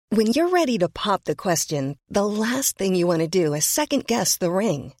When you're ready to pop the question, the last thing you want to do is second-guess the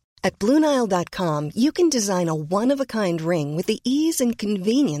ring. At BlueNile.com, you can design a one-of-a-kind ring with the ease and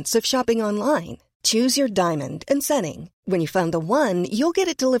convenience of shopping online. Choose your diamond and setting. When you find the one, you'll get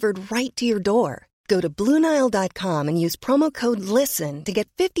it delivered right to your door. Go to BlueNile.com and use promo code LISTEN to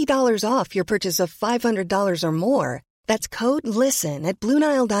get $50 off your purchase of $500 or more. That's code LISTEN at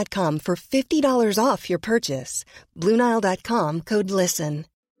BlueNile.com for $50 off your purchase. BlueNile.com, code LISTEN.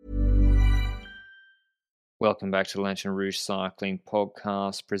 Welcome back to the Lantern Rouge Cycling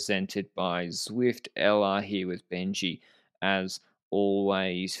Podcast presented by Zwift. Ella here with Benji as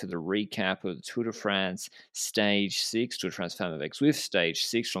always for the recap of the Tour de France Stage 6, Tour de France Femmes avec Zwift Stage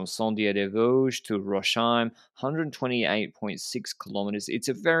 6 from Saint-Dié-des-Vosges to Rochheim, 128.6 kilometers. It's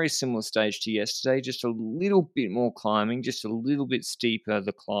a very similar stage to yesterday, just a little bit more climbing, just a little bit steeper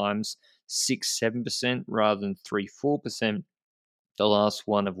the climbs, 6-7% rather than 3-4%. The last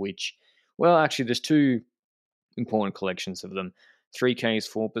one of which, well, actually there's two important collections of them. 3K is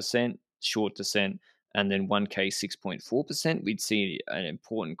 4%, short descent, and then 1K 6.4%. We'd see an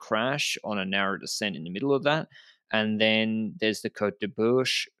important crash on a narrow descent in the middle of that. And then there's the Côte de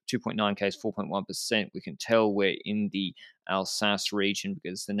Bourges, 2.9K is 4.1%. We can tell we're in the Alsace region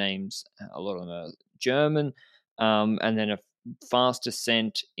because the names, a lot of them are German. And then a fast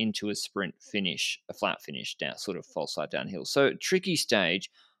descent into a sprint finish, a flat finish, down, sort of false side downhill. So tricky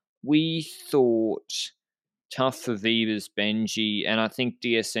stage. We thought tough for Vibers, Benji, and I think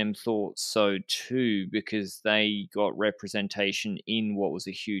DSM thought so too because they got representation in what was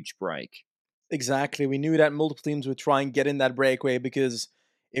a huge break. Exactly. We knew that multiple teams would try and get in that breakaway because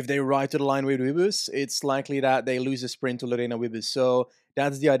if they ride to the line with Wibus, it's likely that they lose a sprint to Lorena Wibus. So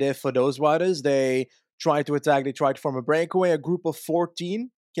that's the idea for those riders. They tried to attack, they tried to form a breakaway. A group of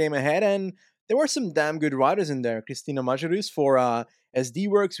 14 came ahead, and there were some damn good riders in there. Christina Majerus for SD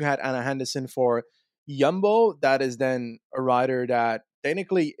Works. We had Anna Henderson for Jumbo. That is then a rider that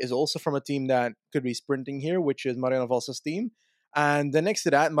technically is also from a team that could be sprinting here, which is Marianne Valsa's team. And then next to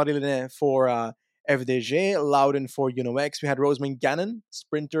that, Marie-Lene for FDG, Loudon for UNOX. We had Rosamund Gannon,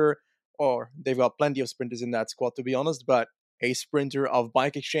 sprinter, or they've got plenty of sprinters in that squad, to be honest, but a sprinter of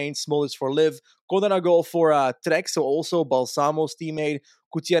Bike Exchange. Smollers for Liv. Codenagol for Trek, so also Balsamo's teammate.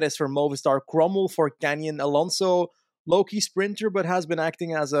 Gutierrez for Movistar. Cromwell for Canyon. Alonso, low-key sprinter, but has been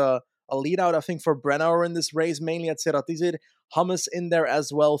acting as a lead out, I think, for Brennauer in this race, mainly at Ceratizid. Hummus in there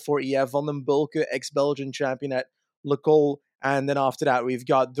as well for EF. Van den Bulke, ex-Belgian champion at Le Col. And then after that, we've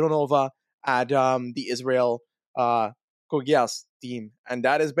got Dronova at the Israel Kogias team. And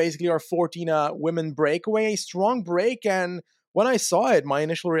that is basically our 14 women breakaway. A strong break. And when I saw it, my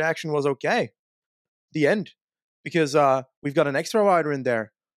initial reaction was, okay, the end. Because we've got an extra rider in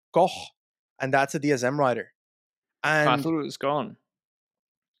there, Koch. And that's a DSM rider. And I thought it was gone.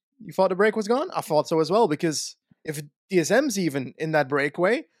 You thought the break was gone? I thought so as well, because if DSM's even in that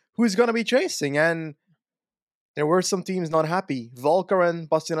breakaway, who's going to be chasing? And there were some teams not happy. Volker and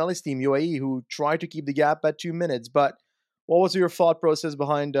Bastianelli's team, UAE, who tried to keep the gap at 2 minutes. But what was your thought process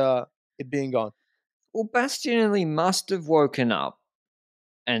behind it being gone? Well, Bastianelli must have woken up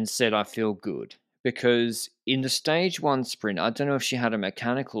and said, I feel good. Because in the stage 1 sprint, I don't know if she had a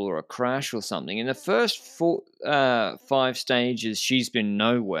mechanical or a crash or something. In the first 5 stages, she's been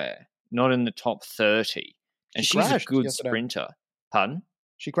nowhere, not in the top 30. And she's a good sprinter. Pardon?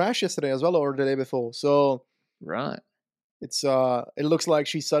 She crashed yesterday as well, or the day before. So right, it's it looks like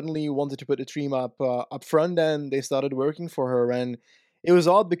she suddenly wanted to put the team up front, and they started working for her. And it was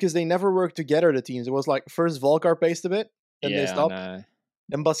odd because they never worked together, the teams. It was like first Volkar paced a bit, then they stopped.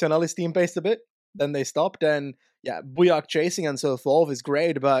 Then Bastianelli's team paced a bit, then they stopped. And yeah, Bouillac chasing and so forth is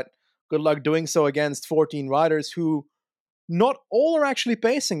great, but good luck doing so against 14 riders who not all are actually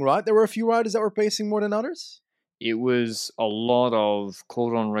pacing, right? There were a few riders that were pacing more than others. It was a lot of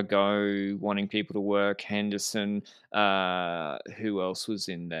Cordon Rago wanting people to work, Henderson, who else was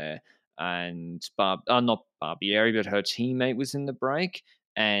in there? And not Barbieri, but her teammate was in the break.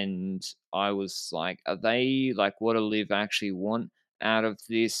 And I was like, are they like, what do Liv actually want out of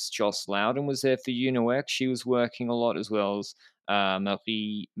this? Joss Loudon was there for UNOX. She was working a lot, as well as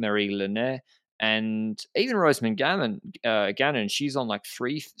Marie-Lene. And even Rosamund Gannon, she's on like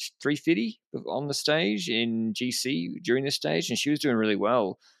 350 on the stage in GC during the stage, and she was doing really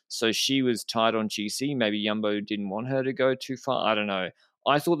well. So she was tight on GC. Maybe Jumbo didn't want her to go too far. I don't know.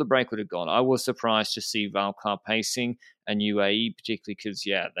 I thought the break would have gone. I was surprised to see Valcar pacing and UAE, particularly because,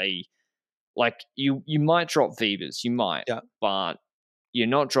 they like you might drop Vibers, you might, but you're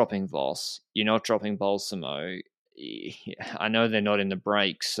not dropping Voss, you're not dropping Balsamo. I know they're not in the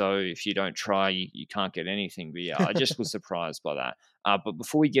break, so if you don't try, you can't get anything. But yeah, I just was surprised by that. But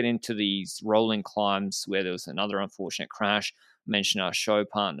before we get into these rolling climbs where there was another unfortunate crash, mention our show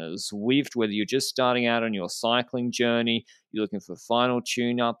partners, Zwift. Whether you're just starting out on your cycling journey, you're looking for final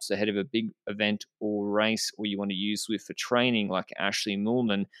tune-ups ahead of a big event or race, or you want to use Zwift for training, like Ashley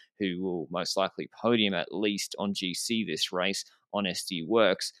Moolman, who will most likely podium at least on GC this race on SD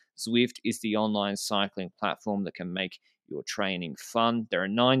Works. Zwift is the online cycling platform that can make your training fun. There are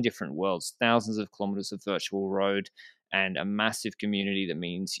 9 different worlds, thousands of kilometers of virtual road, and a massive community that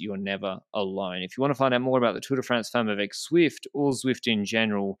means you're never alone. If you want to find out more about the Tour de France Femmes avec Zwift or Zwift in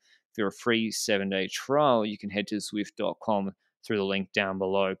general, for a free 7-day trial, you can head to Zwift.com through the link down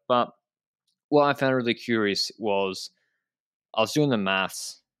below. But what I found really curious was I was doing the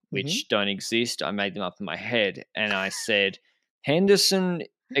maths, which don't exist. I made them up in my head, and I said Henderson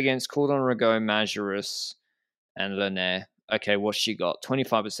against Cordon Rigaud, Majerus, and Lene. Okay, what's she got?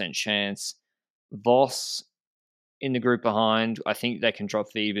 25% chance. Voss in the group behind, I think they can drop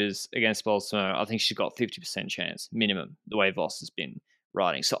Vibers against Bolsonaro. I think she's got 50% chance, minimum, the way Voss has been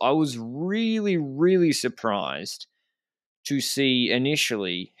riding. So I was really, really surprised to see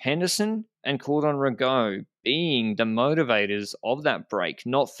initially Henderson and Cordon Rigaud being the motivators of that break,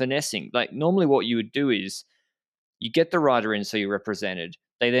 not finessing. Like normally what you would do is you get the rider in so you're represented.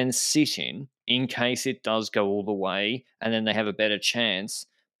 They then sit in case it does go all the way, and then they have a better chance,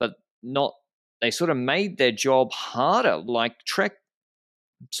 but not. They sort of made their job harder. Like Trek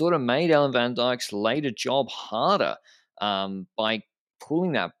sort of made Ellen Van Dijk's later job harder by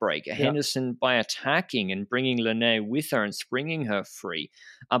pulling that break. Yeah. Henderson by attacking and bringing Lene with her and springing her free.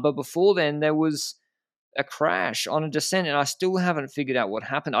 But before then, there was a crash on a descent, and I still haven't figured out what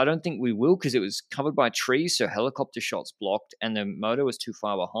happened. I don't think we will because it was covered by trees, so helicopter shots blocked, and the motor was too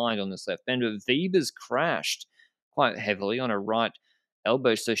far behind on this left bend. But Vibers crashed quite heavily on her right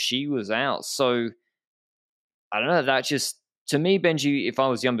elbow, so she was out. So I don't know. That just, to me, Benji, if I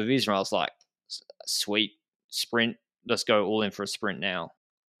was Jumbo Visma, I was like, sweet sprint. Let's go all in for a sprint now.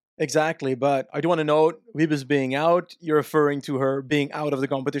 Exactly, but I do want to note, Vibes being out, you're referring to her being out of the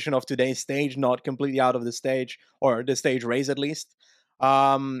competition of today's stage, not completely out of the stage, or the stage race at least.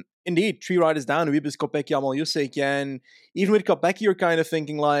 Indeed, 3 riders down, Vibes, Kopecky, Amal Yusik, and even with Kopecky, you're kind of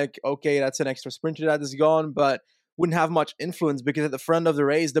thinking like, okay, that's an extra sprinter that is gone, but wouldn't have much influence because at the front of the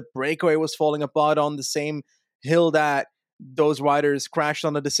race, the breakaway was falling apart on the same hill that those riders crashed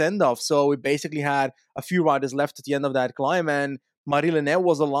on the descent of. So we basically had a few riders left at the end of that climb, and Marie-Lene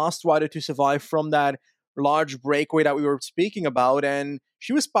was the last rider to survive from that large breakaway that we were speaking about, and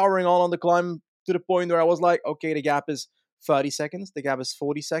she was powering on the climb to the point where I was like, okay, the gap is 30 seconds, the gap is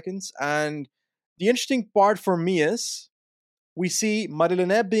 40 seconds, and the interesting part for me is we see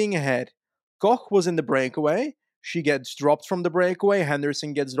Marie-Lene being ahead. Koch was in the breakaway. She gets dropped from the breakaway.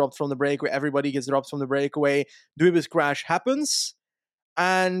 Henderson gets dropped from the breakaway. Everybody gets dropped from the breakaway. Dubis crash happens,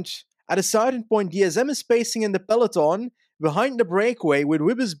 and at a certain point, DSM is pacing in the peloton behind the breakaway with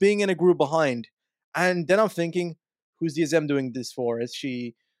Wibbes being in a group behind. And then I'm thinking, who's DSM doing this for? Is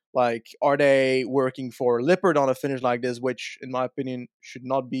she, like, are they working for Lippert on a finish like this, which, in my opinion, should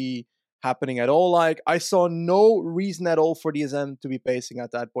not be happening at all? Like, I saw no reason at all for DSM to be pacing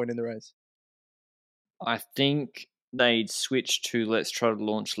at that point in the race. I think they'd switched to let's try to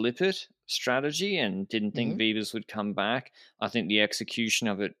launch Lippert strategy and didn't think Vibes would come back. I think the execution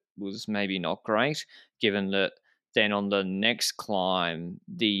of it was maybe not great, given that then on the next climb,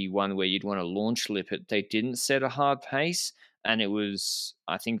 the one where you'd want to launch Lippert, they didn't set a hard pace. And it was,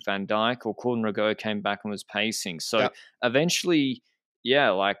 I think, Van Dijk or Cordon Rigaud came back and was pacing. So eventually,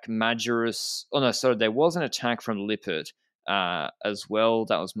 like Majerus, there was an attack from Lippert as well.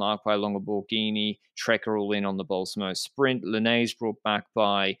 That was marked by Longoborghini. Trekker all in on the Balsamo sprint. Linnaeus brought back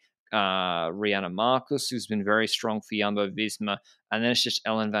by Rihanna Marcus, who's been very strong for Jumbo Visma. And then it's just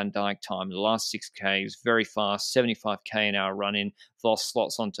Ellen Van Dijk time. The last 6K is very fast, 75k an hour run in. Voss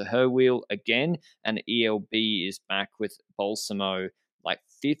slots onto her wheel again, and ELB is back with Balsamo, like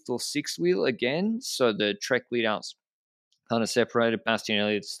 5th or 6th wheel again. So the Trek lead outs kind of separated. Bastien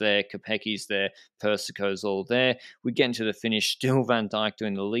Elliott's there, Kopecki's there, Persico's all there. We get into the finish, still Van Dijk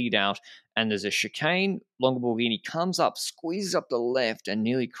doing the lead out, and there's a chicane. Longoborghini comes up, squeezes up the left, and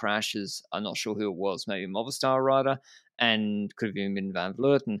nearly crashes. I'm not sure who it was, maybe a Movistar rider, and could have even been Van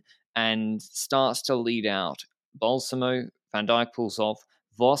Vleuten, and starts to lead out. Balsamo, Van Dijk pulls off.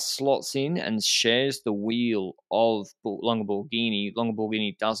 Voss slots in and shares the wheel of Longoborghini.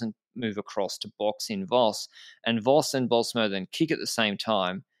 Longoborghini doesn't move across to box in Voss, and Voss and Balsamo then kick at the same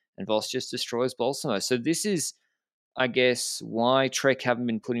time, and Voss just destroys Balsamo. So this is I guess, why Trek haven't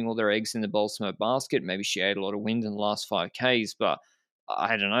been putting all their eggs in the Balsamo basket. Maybe she ate a lot of wind in the last 5Ks, but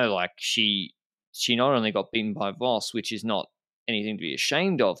I don't know. Like she not only got beaten by Voss, which is not anything to be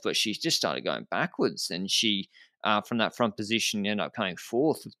ashamed of, but she's just started going backwards. And she, from that front position, ended up coming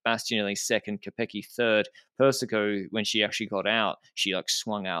fourth with Bastianelli second, Kopecky third. Persico, when she actually got out, she like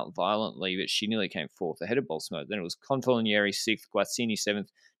swung out violently, but she nearly came fourth ahead of Balsamo. Then it was Confalonieri sixth, Guazzini seventh,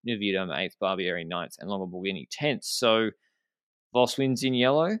 Nuvierdo eighth, Barbieri ninth, and Longoborghini 10th. So Voss wins in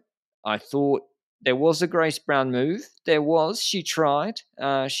yellow. I thought there was a Grace Brown move. There was. She tried.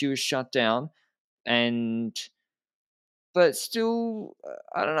 She was shut down. But still,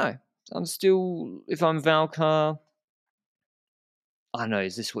 I don't know. I'm still, if I'm Valcar, I don't know,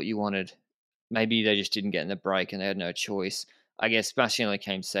 is this what you wanted? Maybe they just didn't get in the break and they had no choice. I guess Bastianelli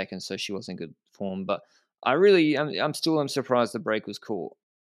came second, so she wasn't in good form. But I'm surprised the break was caught.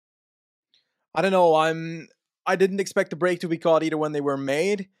 I don't know. I didn't expect the break to be caught either when they were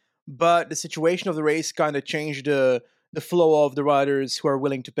made, but the situation of the race kind of changed the flow of the riders who are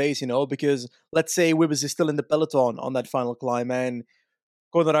willing to pace. Because let's say Wibbes is still in the peloton on that final climb, and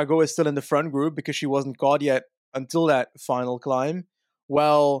Conarago is still in the front group because she wasn't caught yet until that final climb.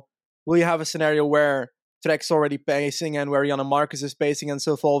 Well, will you have a scenario where Trek's already pacing and where Jana Marcus is pacing and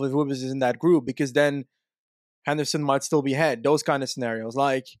so forth if Wibbes is in that group? Because then Henderson might still be ahead. Those kind of scenarios.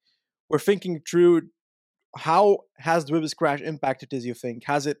 Like, we're thinking through, how has the Wibbes crash impacted this, you think?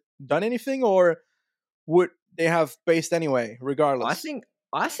 Has it done anything, or would they have paced anyway, regardless?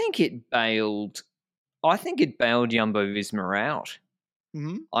 I think it bailed Jumbo Visma out.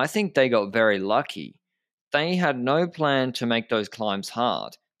 Mm-hmm. I think they got very lucky. They had no plan to make those climbs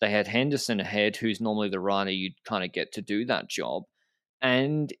hard. They had Henderson ahead, who's normally the rider you'd kind of get to do that job.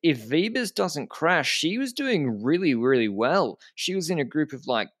 And if Wiebes doesn't crash, she was doing really, really well. She was in a group of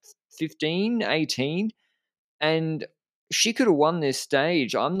like 15, 18, and she could have won this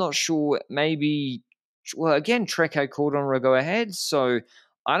stage. I'm not sure. Maybe, well, again, Trek had called on her to go ahead. So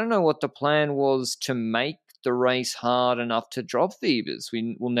I don't know what the plan was to make the race hard enough to drop Wiebes.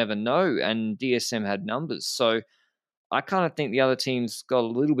 We'll never know. And DSM had numbers. So I kind of think the other teams got a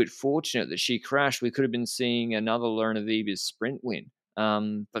little bit fortunate that she crashed. We could have been seeing another Lorena Wiebes sprint win.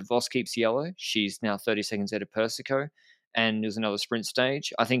 But Voss keeps yellow. She's now 30 seconds ahead of Persico. And there's another sprint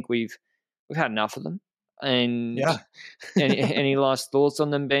stage. I think we've had enough of them. And Yeah. any last thoughts on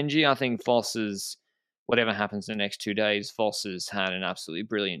them, Benji? I think Voss is, whatever happens in the next 2 days, Voss has had an absolutely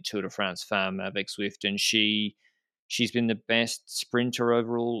brilliant Tour de France, Femmes, avec, Zwift, and she's been the best sprinter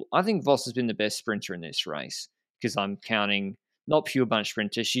overall. I think Voss has been the best sprinter in this race because I'm counting not pure bunch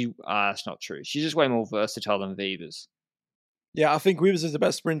sprinter. That's not true. She's just way more versatile than Wiebes. Yeah, I think Wiebes is the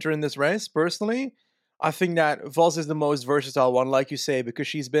best sprinter in this race, personally. I think that Voss is the most versatile one, like you say, because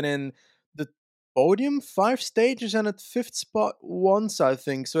she's been in the podium 5 stages and at 5th spot once, I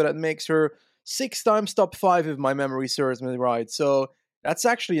think. So that makes her 6 times top 5, if my memory serves me right. So that's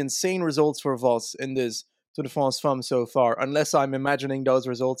actually insane results for Voss in this Tour de France Femmes so far, unless I'm imagining those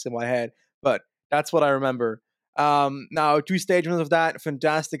results in my head. But that's what I remember. Now, 2 stages of that,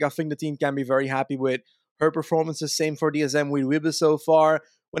 fantastic. I think the team can be very happy with her performances. Same for DSM with Wiebes so far.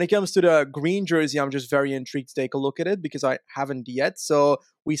 When it comes to the green jersey, I'm just very intrigued to take a look at it because I haven't yet. So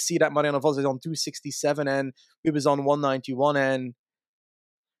we see that Marianne Vos is on 267 and Wiebes on 191. And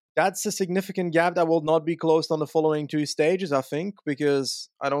that's a significant gap that will not be closed on the following 2 stages, I think, because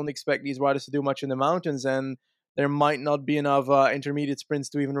I don't expect these riders to do much in the mountains. And there might not be enough intermediate sprints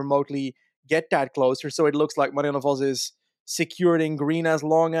to even remotely get that closer. So it looks like Marianne Vos is secured in green as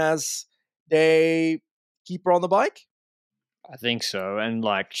long as they keep her on the bike. I think so. And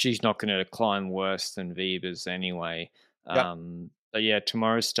like, she's not going to climb worse than Wiebes anyway. Yeah. But yeah,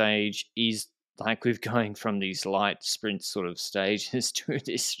 tomorrow's stage is like we're going from these light sprint sort of stages to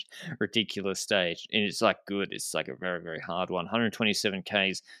this ridiculous stage. And it's like good. It's like a very, very hard one. 127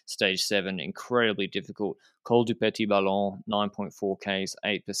 Ks, stage 7, incredibly difficult. Col du Petit Ballon, 9.4 Ks,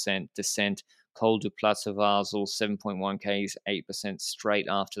 8% descent. Col du Place of Basel, 7.1 Ks, 8% straight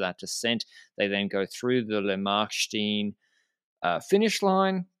after that descent. They then go through the Le Marchstein finish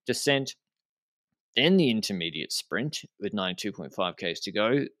line, descent, then the intermediate sprint with 92.5 Ks to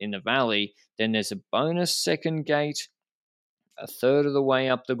go in the valley. Then there's a bonus second gate, a third of the way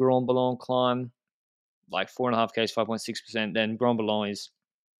up the Grand Ballon climb, like 4.5 Ks, 5.6%. Then Grand Ballon is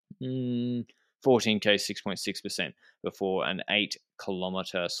 14 Ks, 6.6% before an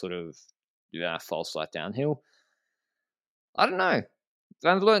 8-kilometer sort of false light downhill. I don't know.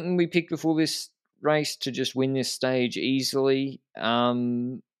 Van Vleuten we picked before this race to just win this stage easily. I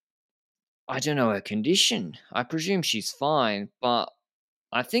don't know her condition. I presume she's fine, but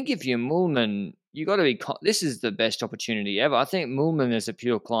I think if you're Moolman, you got to be. This is the best opportunity ever. I think Moolman as a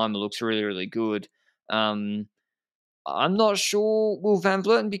pure climber looks really, really good. I'm not sure. Will Van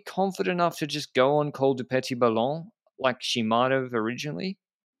Vleuten be confident enough to just go on Col du Petit Ballon like she might have originally?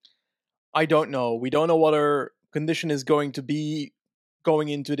 I don't know. We don't know what her condition is going to be going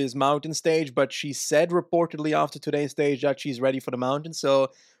into this mountain stage, but she said reportedly after today's stage that she's ready for the mountain. So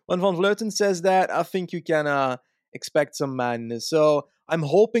when Van Vleuten says that, I think you can expect some madness. So I'm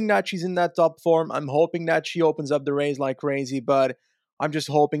hoping that she's in that top form. I'm hoping that she opens up the race like crazy, but I'm just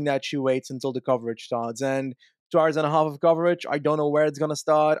hoping that she waits until the coverage starts. And 2 hours and a half of coverage, I don't know where it's going to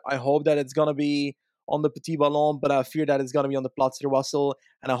start. I hope that it's going to be on the Petit Ballon, but I fear that it's going to be on the Platz der Wassel,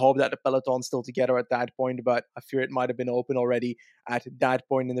 and I hope that the peloton's still together at that point, but I fear it might have been open already at that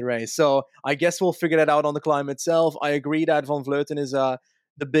point in the race. So I guess we'll figure that out on the climb itself. I agree that Van Vleuten is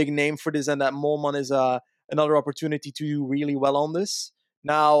the big name for this, and that Moolman is another opportunity to do really well on this.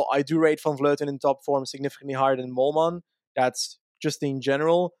 Now, I do rate Van Vleuten in top form significantly higher than Moolman. That's just in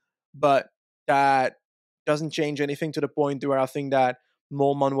general, but that doesn't change anything to the point where I think that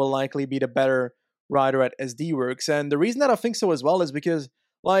Moolman will likely be the better rider at SD Works. And the reason that I think so as well is because,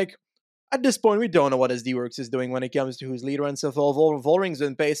 like, at this point, we don't know what SD Works is doing when it comes to who's leader and so forth. Vollring's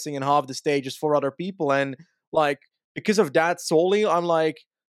been pacing in half the stages for other people. And, like, because of that solely, I'm like,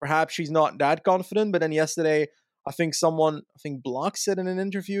 perhaps she's not that confident. But then yesterday, I think Block said in an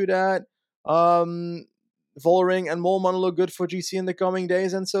interview that Vollering and Moolman look good for GC in the coming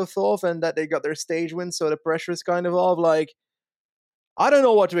days and so forth, and that they got their stage win, so the pressure is kind of off. Like, I don't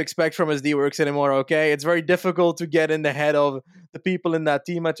know what to expect from SD Works anymore, okay? It's very difficult to get in the head of the people in that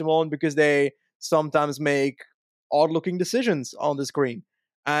team at the moment because they sometimes make odd-looking decisions on the screen.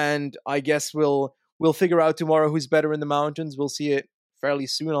 And I guess we'll figure out tomorrow who's better in the mountains. We'll see it fairly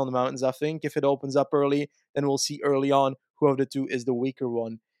soon on the mountains, I think. If it opens up early, then we'll see early on who of the two is the weaker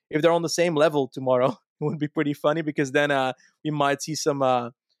one. If they're on the same level tomorrow, it would be pretty funny because then we might see some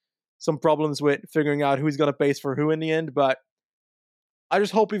problems with figuring out who's going to pace for who in the end, but I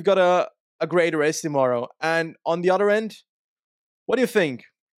just hope we've got a great race tomorrow. And on the other end, what do you think?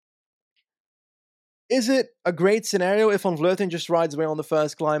 Is it a great scenario if Van Vleuten just rides away on the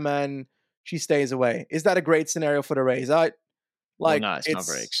first climb and she stays away? Is that a great scenario for the race? Well, no, it's not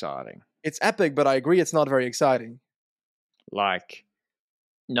very exciting. It's epic, but I agree it's not very exciting. Like,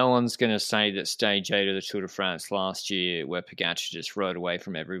 no one's going to say that Stage 8 of the Tour de France last year, where Pogacar just rode away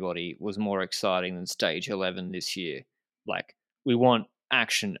from everybody, was more exciting than Stage 11 this year. Like, we want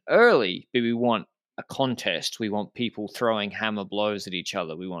action early, but we want a contest. We want people throwing hammer blows at each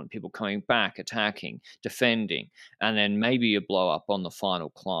other. We want people coming back, attacking, defending, and then maybe a blow up on the final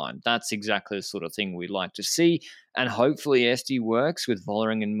climb. That's exactly the sort of thing we'd like to see. And hopefully SD Works with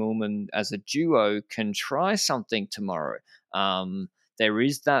Vollering and Moolman as a duo can try something tomorrow. There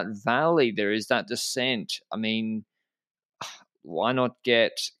is that valley. There is that descent. I mean, why not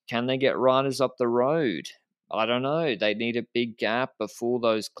can they get riders up the road? I don't know. They need a big gap before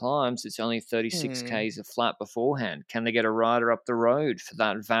those climbs. It's only 36 Ks of flat beforehand. Can they get a rider up the road for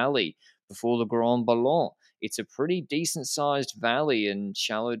that valley before the Grand Ballon? It's a pretty decent-sized valley and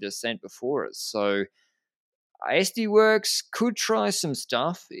shallow descent before it. So SD Works could try some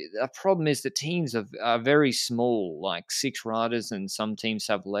stuff. The problem is the teams are very small, like 6 riders, and some teams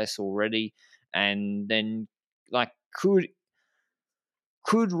have less already. And then, like, could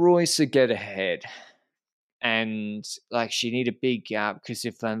Royce get ahead? And, like, she need a big gap because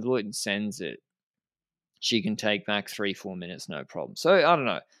if Van Vleuten sends it, she can take back 3-4 minutes, no problem. So, I don't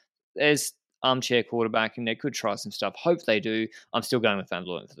know. There's armchair quarterbacking. They could try some stuff. Hope they do. I'm still going with Van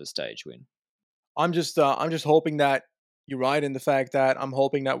Vleuten for the stage win. I'm just hoping that you're right in the fact that I'm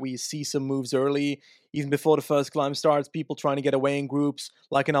hoping that we see some moves early, even before the first climb starts. People trying to get away in groups,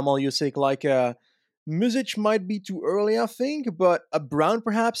 like an Amal Yusik, like Muzic might be too early, I think, but a Brown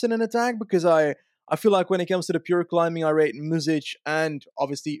perhaps in an attack, because I feel like when it comes to the pure climbing, I rate Muzic and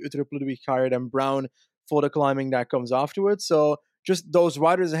obviously Uttrup Ludwig higher than Brown for the climbing that comes afterwards. So just those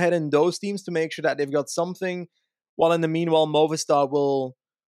riders ahead in those teams to make sure that they've got something, while in the meanwhile Movistar will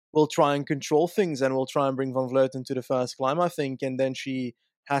try and control things and will try and bring Van Vleuten to the first climb, I think, and then she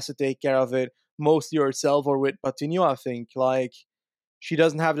has to take care of it mostly herself or with Patino, I think. Like, she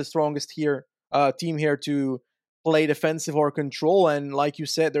doesn't have the strongest team here to play defensive or control, and like you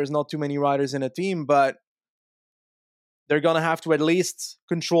said, there's not too many riders in a team, but they're going to have to at least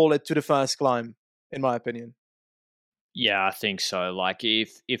control it to the first climb, in my opinion. Yeah, I think so. Like,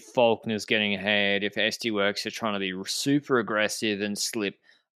 if Faulkner's getting ahead, if SD Works are trying to be super aggressive and slip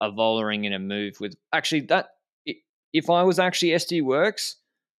a Vollering in a move with... Actually, if I was actually SD Works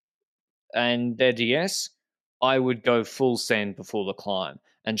and their DS, I would go full send before the climb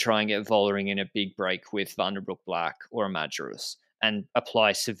and try and get Vollering in a big break with Vanderbroek Black or a Madgeris and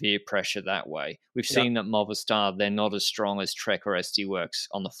apply severe pressure that way. We've seen that Movistar, they're not as strong as Trek or SD Works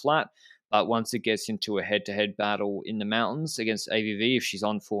on the flat, but once it gets into a head-to-head battle in the mountains against AVV, if she's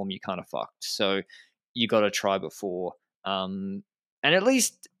on form, you're kind of fucked. So you got to try before. And at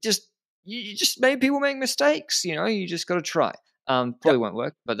least you just made people make mistakes. You just got to try. Probably won't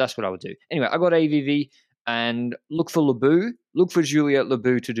work, but that's what I would do. Anyway, I got AVV. And look for Lebu. Look for Juliette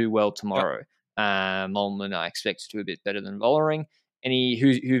Lebu to do well tomorrow. Molman, I expect to do a bit better than Vollering.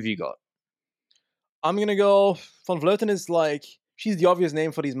 Who have you got? I'm going to go... Van Vleuten is she's the obvious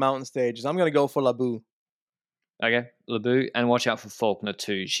name for these mountain stages. I'm going to go for Lebu. Okay, Lebu. And watch out for Faulkner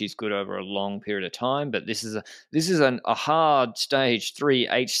too. She's good over a long period of time, but this is a hard stage 3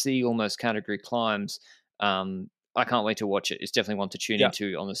 HC almost category climbs. I can't wait to watch it. It's definitely one to tune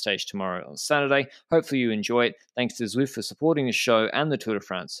into on the stage tomorrow on Saturday. Hopefully you enjoy it. Thanks to Zwift for supporting the show and the Tour de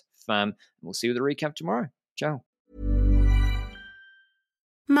France fam. We'll see you with the recap tomorrow. Ciao.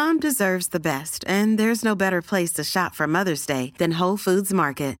 Mom deserves the best, and there's no better place to shop for Mother's Day than Whole Foods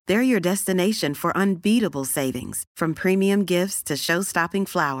Market. They're your destination for unbeatable savings, from premium gifts to show-stopping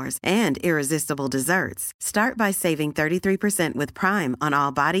flowers and irresistible desserts. Start by saving 33% with Prime on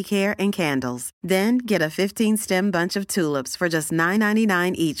all body care and candles. Then get a 15-stem bunch of tulips for just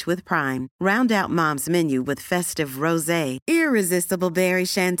 $9.99 each with Prime. Round out Mom's menu with festive rosé, irresistible berry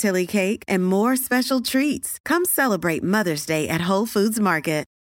chantilly cake, and more special treats. Come celebrate Mother's Day at Whole Foods Market.